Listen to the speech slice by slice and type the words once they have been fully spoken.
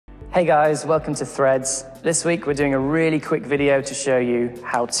Hey guys, welcome to Threads. This week we're doing a really quick video to show you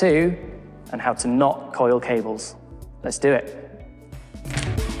how to and how to not coil cables. Let's do it.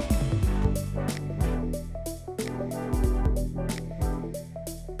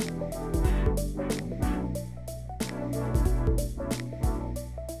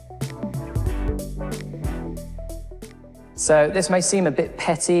 So this may seem a bit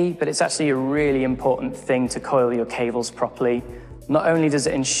petty, but it's actually a really important thing to coil your cables properly. Not only does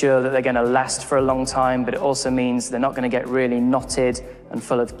it ensure that they're going to last for a long time, but it also means they're not going to get really knotted and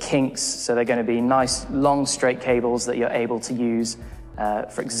full of kinks. So they're going to be nice, long, straight cables that you're able to use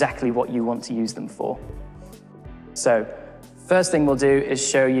for exactly what you want to use them for. So first thing we'll do is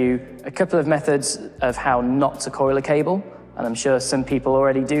show you a couple of methods of how not to coil a cable. And I'm sure some people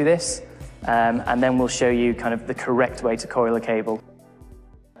already do this. And then we'll show you kind of the correct way to coil a cable.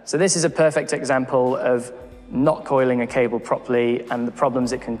 So this is a perfect example of not coiling a cable properly and the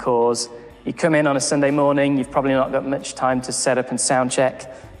problems it can cause. You come in on a Sunday morning, you've probably not got much time to set up and sound check,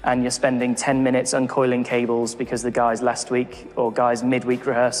 and you're spending 10 minutes uncoiling cables because the guys last week or guys midweek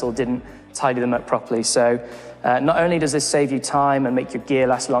rehearsal didn't tidy them up properly. So not only does this save you time and make your gear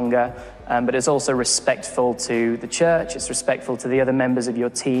last longer, but it's also respectful to the church, it's respectful to the other members of your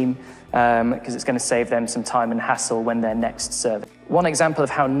team, because it's going to save them some time and hassle when they're next serving. One example of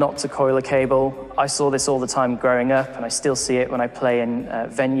how not to coil a cable, I saw this all the time growing up, and I still see it when I play in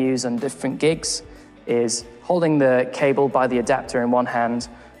venues and different gigs, is holding the cable by the adapter in one hand,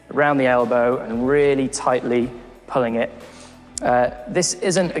 around the elbow, and really tightly pulling it. This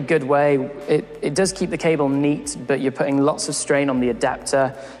isn't a good way. It does keep the cable neat, but you're putting lots of strain on the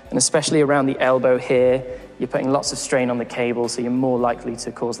adapter, and especially around the elbow here, you're putting lots of strain on the cable, so you're more likely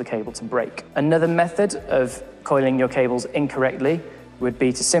to cause the cable to break. Another method of coiling your cables incorrectly would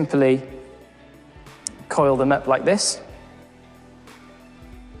be to simply coil them up like this.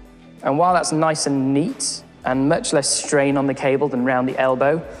 And while that's nice and neat, and much less strain on the cable than around the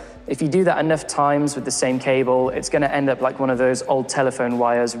elbow, if you do that enough times with the same cable, it's going to end up like one of those old telephone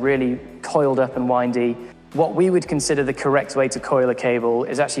wires, really coiled up and windy. What we would consider the correct way to coil a cable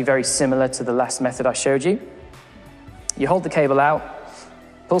is actually very similar to the last method I showed you. You hold the cable out,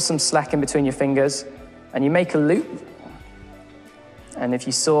 pull some slack in between your fingers, and you make a loop. And if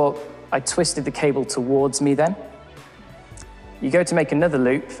you saw, I twisted the cable towards me then. You go to make another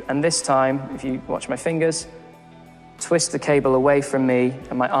loop, and this time, if you watch my fingers, twist the cable away from me,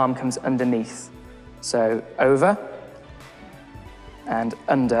 and my arm comes underneath. So over and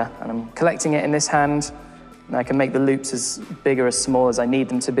under, and I'm collecting it in this hand, and I can make the loops as big or as small as I need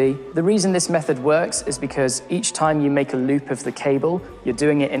them to be. The reason this method works is because each time you make a loop of the cable, you're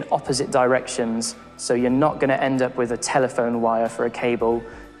doing it in opposite directions, so you're not going to end up with a telephone wire for a cable.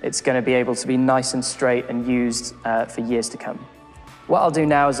 It's going to be able to be nice and straight and used for years to come. What I'll do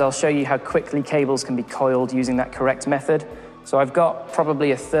now is I'll show you how quickly cables can be coiled using that correct method. So I've got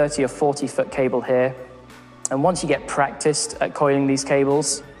probably a 30 or 40 foot cable here. And once you get practiced at coiling these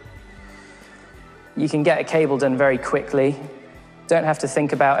cables, you can get a cable done very quickly. Don't have to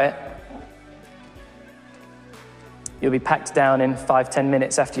think about it. You'll be packed down in 5–10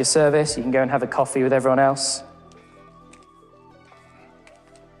 minutes after your service. You can go and have a coffee with everyone else.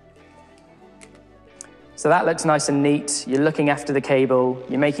 So that looks nice and neat. You're looking after the cable.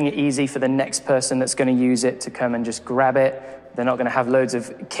 You're making it easy for the next person that's going to use it to come and just grab it. They're not going to have loads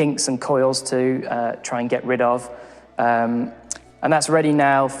of kinks and coils to try and get rid of. And that's ready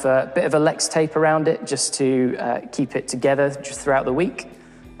now for a bit of Allex tape around it just to keep it together just throughout the week.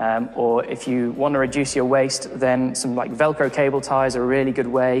 Or if you want to reduce your waste, then some like Velcro cable ties are a really good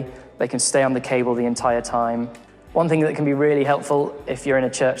way. They can stay on the cable the entire time. One thing that can be really helpful if you're in a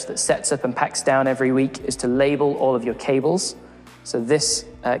church that sets up and packs down every week is to label all of your cables. So this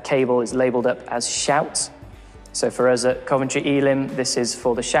cable is labeled up as shout. So for us at Coventry Elim, this is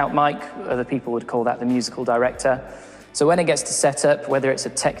for the shout mic. Other people would call that the musical director. So when it gets to setup, whether it's a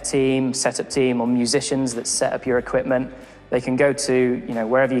tech team, setup team, or musicians that set up your equipment, they can go to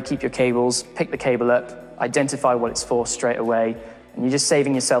wherever you keep your cables, pick the cable up, identify what it's for straight away, and you're just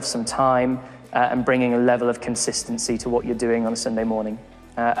saving yourself some time and bringing a level of consistency to what you're doing on a Sunday morning.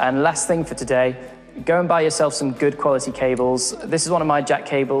 And last thing for today, go and buy yourself some good quality cables. This is one of my jack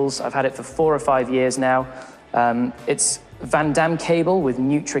cables. I've had it for 4 or 5 years now. It's Van Dam cable with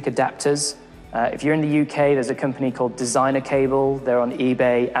Nutric adapters. If you're in the UK, there's a company called Designer Cable. They're on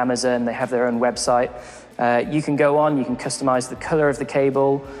eBay, Amazon, they have their own website. You can go on, you can customize the color of the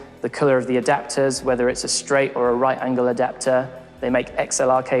cable, the color of the adapters, whether it's a straight or a right angle adapter. They make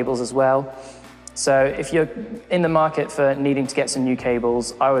XLR cables as well. So if you're in the market for needing to get some new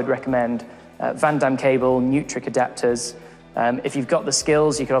cables, I would recommend Van Dam cable, Nutric adapters. If you've got the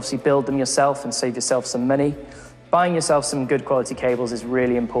skills, you can obviously build them yourself and save yourself some money. Buying yourself some good quality cables is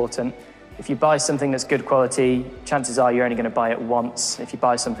really important. If you buy something that's good quality, chances are you're only going to buy it once. If you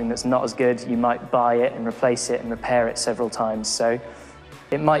buy something that's not as good, you might buy it and replace it and repair it several times. So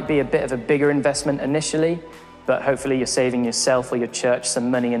it might be a bit of a bigger investment initially, but hopefully you're saving yourself or your church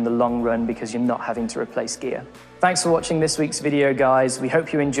some money in the long run because you're not having to replace gear. Thanks for watching this week's video, guys. We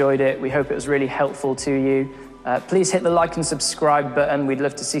hope you enjoyed it. We hope it was really helpful to you. Please hit the like and subscribe button. We'd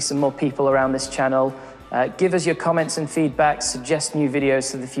love to see some more people around this channel. Give us your comments and feedback, suggest new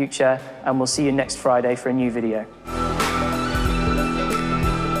videos for the future, and we'll see you next Friday for a new video.